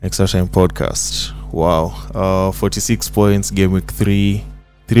Extra Time Podcast. Wow. 46 points, game week 3.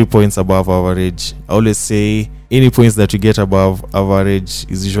 3 points above average. I always say any points that you get above average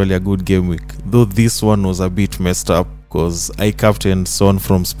is usually a good game week. Though this one was a bit messed up because I captained Son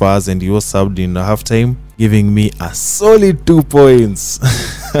from Spurs and he was subbed in halftime, giving me a solid 2 points.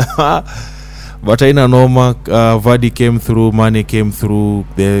 But in a normal, Vardy came through, Mane came through,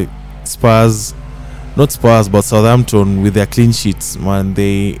 the Spurs, not Spurs, but Southampton with their clean sheets, man,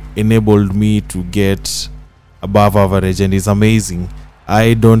 they enabled me to get above average, and it's amazing.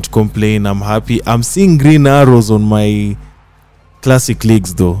 I don't complain. I'm happy. I'm seeing green arrows on my classic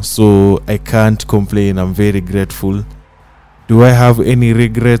leagues though, so I can't complain. I'm very grateful. Do I have any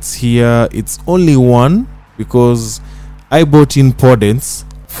regrets here? It's only one, because I bought in Podence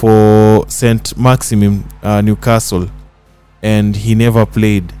for St. Maximin, Newcastle, and he never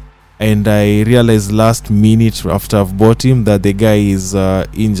played. And I realized last minute after I've bought him that the guy is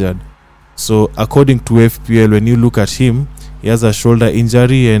injured. So according to FPL, when you look at him, he has a shoulder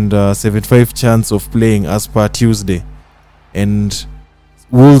injury and 75 chance of playing as per Tuesday. And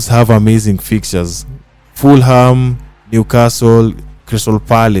Wolves have amazing fixtures. Fulham, Newcastle, Crystal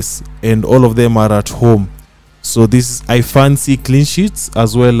Palace, and all of them are at home. So I fancy clean sheets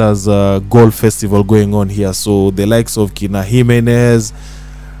as well as a goal festival going on here. So the likes of Kina Jimenez,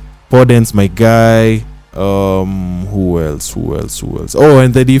 Podence, my guy. Who else? Oh,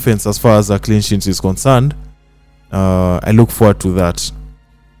 and the defense as far as a clean sheet is concerned. I look forward to that.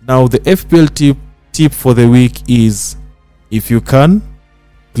 Now, the FPL tip for the week is, if you can,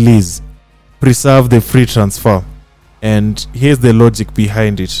 please preserve the free transfer. And here's the logic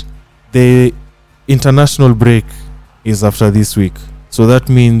behind it. The international break is after this week. So that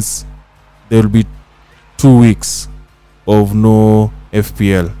means there will be 2 weeks of no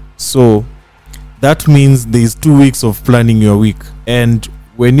FPL. So that means there's 2 weeks of planning your week. And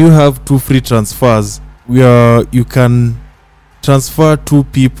when you have 2 free transfers, you can transfer 2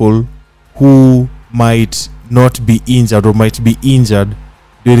 people who might not be injured or might be injured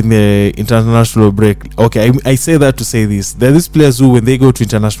during the international break. Okay, I say that to say this. There are these players who, when they go to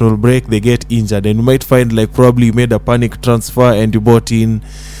international break, they get injured, and you might find like probably you made a panic transfer and you bought in,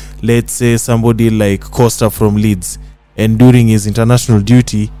 let's say, somebody like Costa from Leeds, and during his international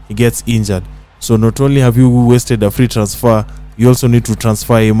duty he gets injured. So not only have you wasted a free transfer, you also need to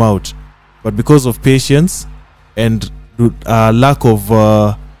transfer him out. But because of patience and lack of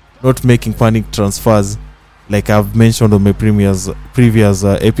not making panic transfers, like I've mentioned on my previous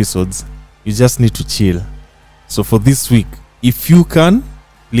episodes, you just need to chill. So for this week, if you can,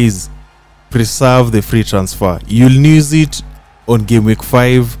 please preserve the free transfer. You'll use it on game week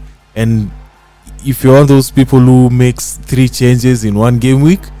 5, and if you're one of those people who makes 3 changes in one game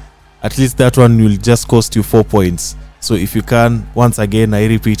week, at least that one will just cost you 4 points. So if you can, once again, I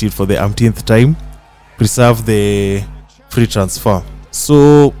repeat it for the umpteenth time, preserve the free transfer.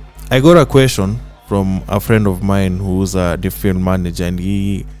 So I got a question from a friend of mine who's a different manager, and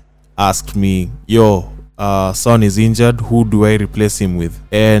he asked me, Son is injured, who do I replace him with?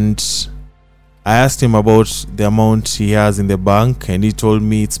 And I asked him about the amount he has in the bank, and he told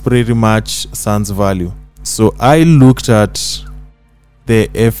me it's pretty much Son's value. So I looked at the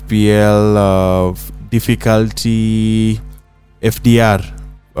FPL difficulty FDR,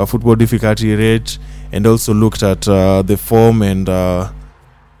 football difficulty rate, and also looked at the form, and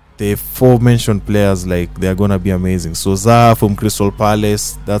the 4 mentioned players, like, they're gonna be amazing. So Zaha from Crystal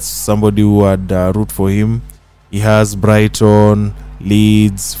Palace, that's somebody who had root for him. He has Brighton,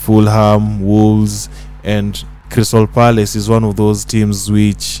 Leeds, Fulham, Wolves, and Crystal Palace is one of those teams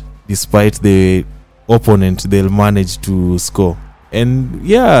which, despite the opponent, they'll manage to score. And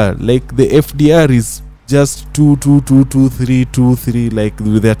yeah, like, the FDR is just 2-3, like,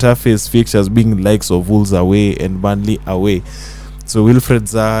 with their toughest fixtures being likes of Wolves away and Burnley away. So Wilfred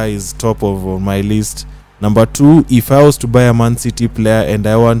Zaha is top on my list. Number 2, if I was to buy a Man City player and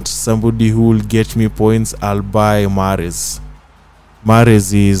I want somebody who will get me points, I'll buy Mahrez.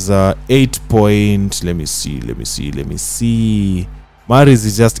 Mahrez is 8 point. Let me see. Mahrez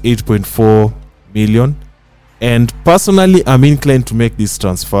is just 8.4 million. And personally, I'm inclined to make this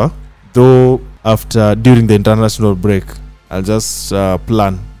transfer, though during the international break, I'll just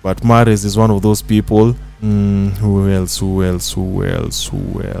plan. But Mahrez is one of those people. Who else?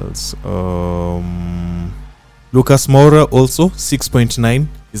 Lucas Moura also 6.9.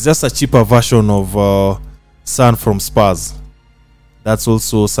 It's just a cheaper version of Son from Spurs. That's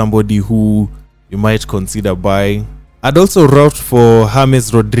also somebody who you might consider buying. I'd also route for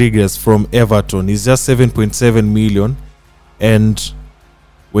James Rodriguez from Everton. He's just 7.7 million, and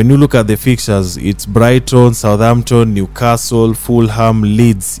when you look at the fixtures, it's Brighton, Southampton, Newcastle, Fulham,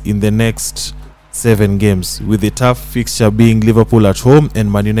 Leeds in the next 7 games, with the tough fixture being Liverpool at home and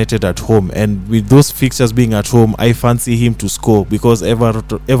Man United at home. And with those fixtures being at home, I fancy him to score, because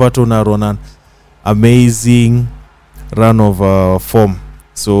Everton are on an amazing run of form.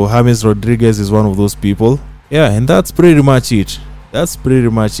 So James Rodriguez is one of those people. Yeah, and that's pretty much it.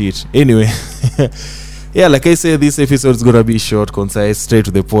 Anyway, yeah, like I said, this episode is gonna be short, concise, straight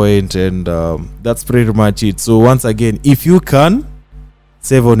to the point, and that's pretty much it. So once again, if you can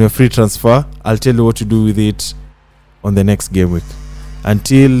save on your free transfer, I'll tell you what to do with it on the next game week.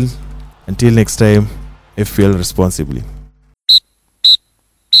 Until next time, FPL responsibly.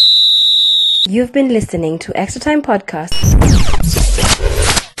 You've been listening to Extra Time Podcast.